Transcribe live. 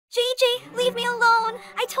JJ, leave me alone.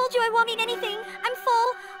 I told you I won't eat anything. I'm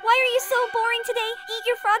full. Why are you so boring today? Eat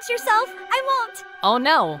your frogs yourself. I won't. Oh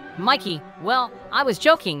no, Mikey. Well, I was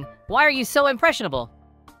joking. Why are you so impressionable?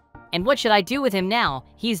 And what should I do with him now?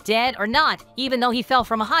 He's dead or not, even though he fell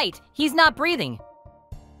from a height. He's not breathing.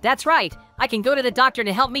 That's right. I can go to the doctor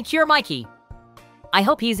to help me cure Mikey. I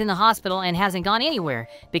hope he's in the hospital and hasn't gone anywhere,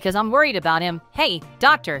 because I'm worried about him. Hey,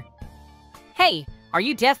 doctor. Hey, are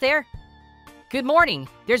you deaf there? Good morning.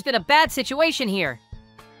 There's been a bad situation here.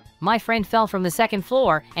 My friend fell from the second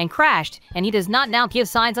floor and crashed, and he does not now give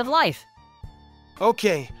signs of life.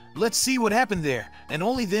 Okay, let's see what happened there, and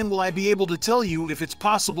only then will I be able to tell you if it's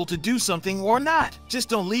possible to do something or not. Just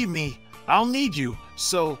don't leave me. I'll need you.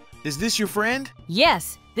 So, is this your friend?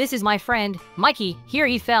 Yes, this is my friend, Mikey. Here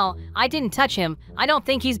he fell. I didn't touch him. I don't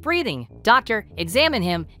think he's breathing. Doctor, examine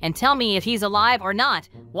him and tell me if he's alive or not.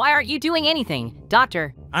 Why aren't you doing anything,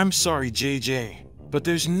 doctor? I'm sorry, JJ, but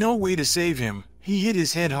there's no way to save him. He hit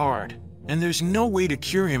his head hard, and there's no way to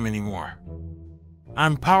cure him anymore.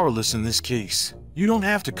 I'm powerless in this case. You don't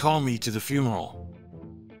have to call me to the funeral.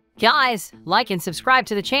 Guys, like and subscribe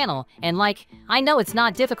to the channel, and I know it's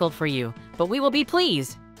not difficult for you, but we will be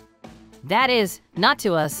pleased. That is, not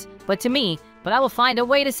to us, but to me, but I will find a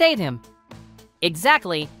way to save him.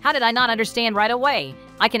 Exactly, how did I not understand right away?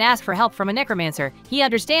 I can ask for help from a necromancer, he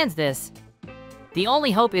understands this. The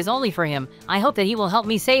only hope is only for him. I hope that he will help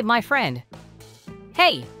me save my friend.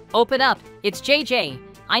 Hey, open up, it's JJ.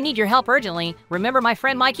 I need your help urgently, remember my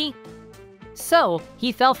friend Mikey? So,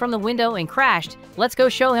 he fell from the window and crashed. Let's go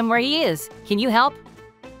show him where he is. Can you help?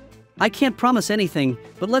 I can't promise anything,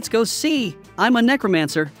 but let's go see. I'm a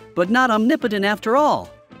necromancer, but not omnipotent after all.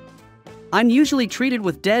 I'm usually treated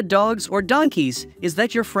with dead dogs or donkeys. Is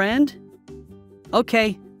that your friend?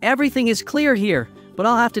 Okay, everything is clear here, but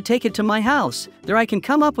I'll have to take it to my house. There I can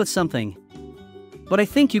come up with something. But I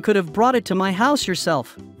think you could have brought it to my house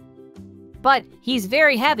yourself. But he's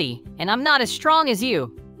very heavy, and I'm not as strong as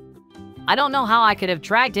you. I don't know how I could have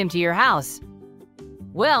dragged him to your house.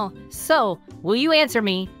 Well, so, will you answer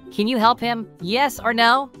me? Can you help him? Yes or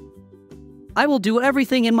no? I will do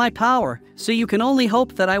everything in my power, so you can only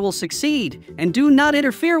hope that I will succeed, and do not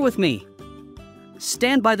interfere with me.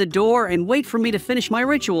 Stand by the door and wait for me to finish my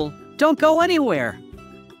ritual. Don't go anywhere.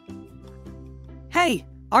 Hey,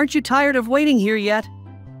 aren't you tired of waiting here yet?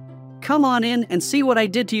 Come on in and see what I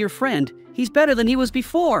did to your friend. He's better than he was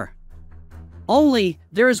before. Only,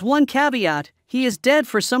 there is one caveat. He is dead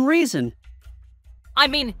for some reason. I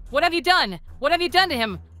mean, what have you done? What have you done to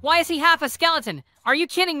him? Why is he half a skeleton? Are you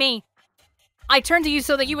kidding me? I turned to you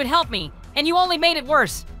so that you would help me, and you only made it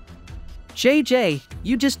worse. JJ,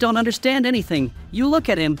 you just don't understand anything. You look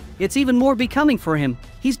at him, it's even more becoming for him.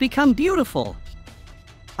 He's become beautiful.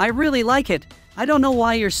 I really like it. I don't know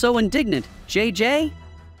why you're so indignant, JJ.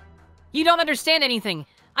 You don't understand anything.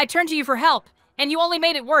 I turned to you for help, and you only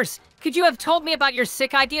made it worse. Could you have told me about your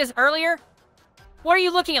sick ideas earlier? What are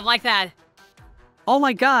you looking at like that? Oh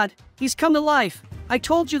my god, he's come to life. I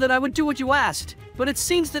told you that I would do what you asked, but it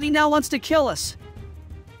seems that he now wants to kill us.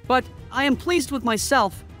 But I am pleased with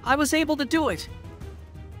myself. I was able to do it.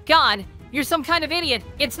 God, you're some kind of idiot.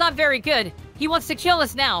 It's not very good. He wants to kill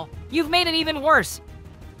us now. You've made it even worse.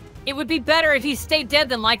 It would be better if he stayed dead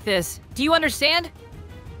than like this. Do you understand?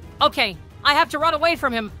 Okay, I have to run away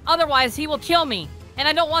from him, otherwise he will kill me. And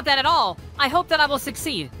I don't want that at all. I hope that I will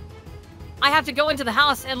succeed. I have to go into the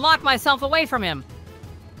house and lock myself away from him.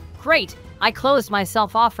 Great, I closed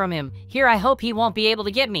myself off from him. Here I hope he won't be able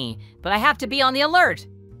to get me, but I have to be on the alert.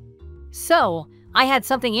 So, I had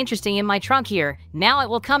something interesting in my trunk here. Now it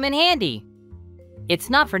will come in handy. It's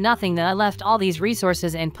not for nothing that I left all these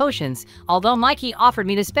resources and potions, although Mikey offered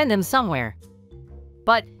me to spend them somewhere.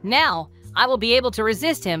 But now, I will be able to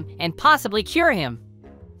resist him and possibly cure him.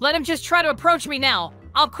 Let him just try to approach me now.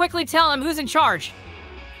 I'll quickly tell him who's in charge.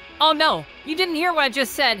 Oh no, you didn't hear what I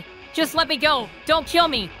just said. Just let me go. Don't kill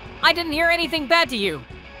me. I didn't hear anything bad to you.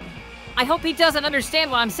 I hope he doesn't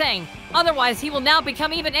understand what I'm saying. Otherwise, he will now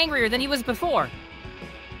become even angrier than he was before.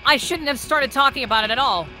 I shouldn't have started talking about it at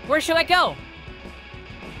all. Where should I go?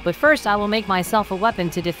 But first, I will make myself a weapon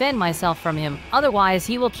to defend myself from him. Otherwise,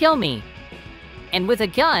 he will kill me. And with a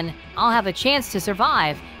gun, I'll have a chance to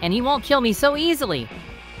survive, and he won't kill me so easily.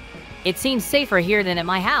 It seems safer here than at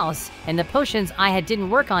my house, and the potions I had didn't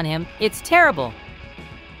work on him. It's terrible.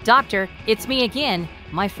 Doctor, it's me again.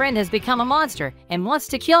 My friend has become a monster and wants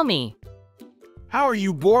to kill me. How are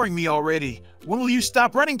you boring me already? When will you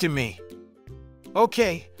stop running to me?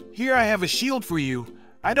 Okay, here I have a shield for you.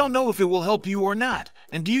 I don't know if it will help you or not,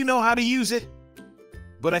 and do you know how to use it?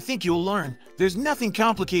 But I think you'll learn. There's nothing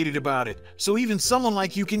complicated about it, so even someone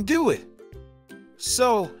like you can do it.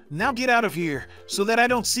 So, now get out of here, so that I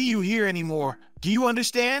don't see you here anymore. Do you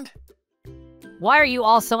understand? Why are you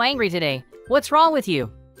all so angry today? What's wrong with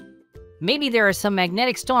you? Maybe there are some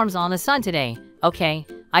magnetic storms on the sun today. Okay,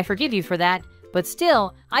 I forgive you for that, but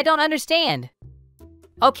still, I don't understand.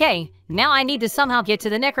 Okay, now I need to somehow get to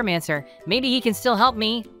the necromancer. Maybe he can still help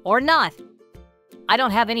me, or not. I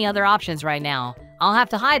don't have any other options right now. I'll have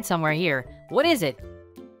to hide somewhere here. What is it?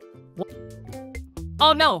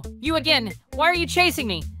 Oh no, you again. Why are you chasing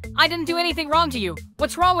me? I didn't do anything wrong to you.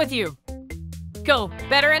 What's wrong with you? Go,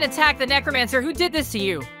 better and attack the necromancer who did this to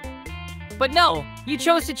you. But no, you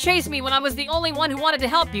chose to chase me when I was the only one who wanted to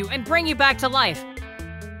help you and bring you back to life.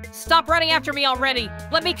 Stop running after me already.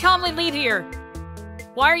 Let me calmly leave here.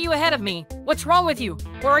 Why are you ahead of me? What's wrong with you?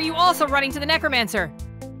 Or are you also running to the necromancer?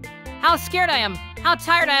 How scared I am. How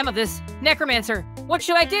tired I am of this. Necromancer, what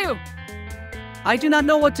should I do? I do not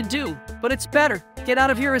know what to do, but it's better. Get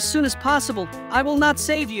out of here as soon as possible. I will not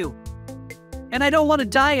save you. And I don't want to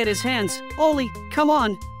die at his hands. Oli, come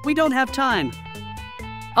on. We don't have time.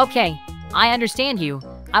 Okay, I understand you.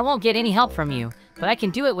 I won't get any help from you, but I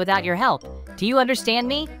can do it without your help. Do you understand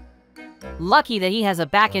me? Lucky that he has a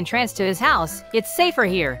back entrance to his house. It's safer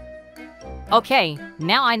here. Okay,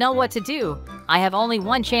 now I know what to do. I have only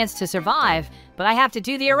one chance to survive, but I have to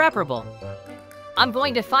do the irreparable. I'm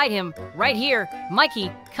going to fight him right here.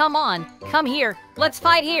 Mikey, come on, come here. Let's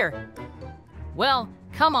fight here. Well,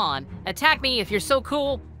 come on, attack me if you're so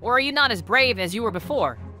cool, or are you not as brave as you were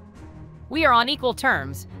before? We are on equal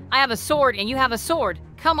terms. I have a sword and you have a sword.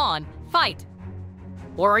 Come on, fight.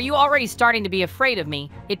 Or are you already starting to be afraid of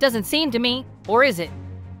me? It doesn't seem to me, or is it?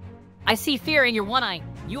 I see fear in your one eye.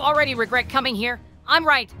 You already regret coming here. I'm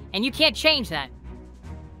right, and you can't change that.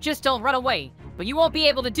 Just don't run away, but you won't be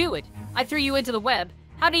able to do it. I threw you into the web.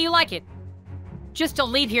 How do you like it? Just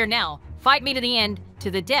don't leave here now. Fight me to the end,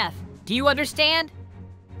 to the death. Do you understand?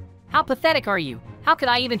 How pathetic are you? How could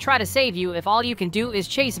I even try to save you if all you can do is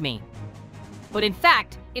chase me? But in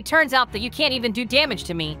fact, it turns out that you can't even do damage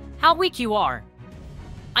to me. How weak you are.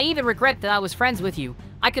 I even regret that I was friends with you.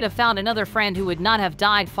 I could have found another friend who would not have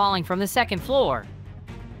died falling from the second floor.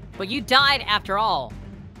 But you died after all.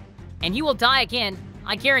 And you will die again.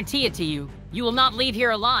 I guarantee it to you. You will not leave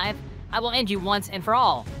here alive. I will end you once and for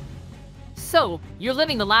all. So, you're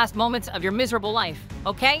living the last moments of your miserable life,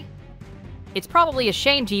 okay? It's probably a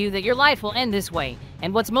shame to you that your life will end this way,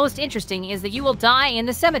 and what's most interesting is that you will die in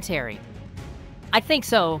the cemetery. I think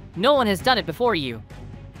so. No one has done it before you.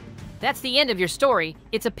 That's the end of your story.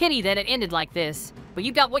 It's a pity that it ended like this, but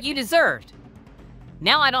you got what you deserved.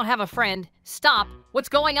 Now I don't have a friend. Stop. What's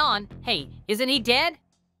going on? Hey, isn't he dead?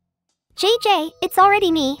 JJ, it's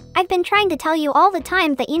already me. I've been trying to tell you all the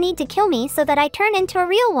time that you need to kill me so that I turn into a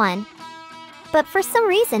real one. But for some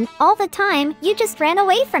reason, all the time, you just ran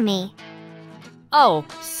away from me. Oh,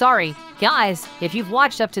 sorry. Guys, if you've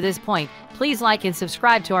watched up to this point, please like and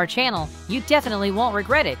subscribe to our channel. You definitely won't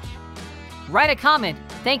regret it. Write a comment.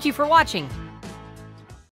 Thank you for watching.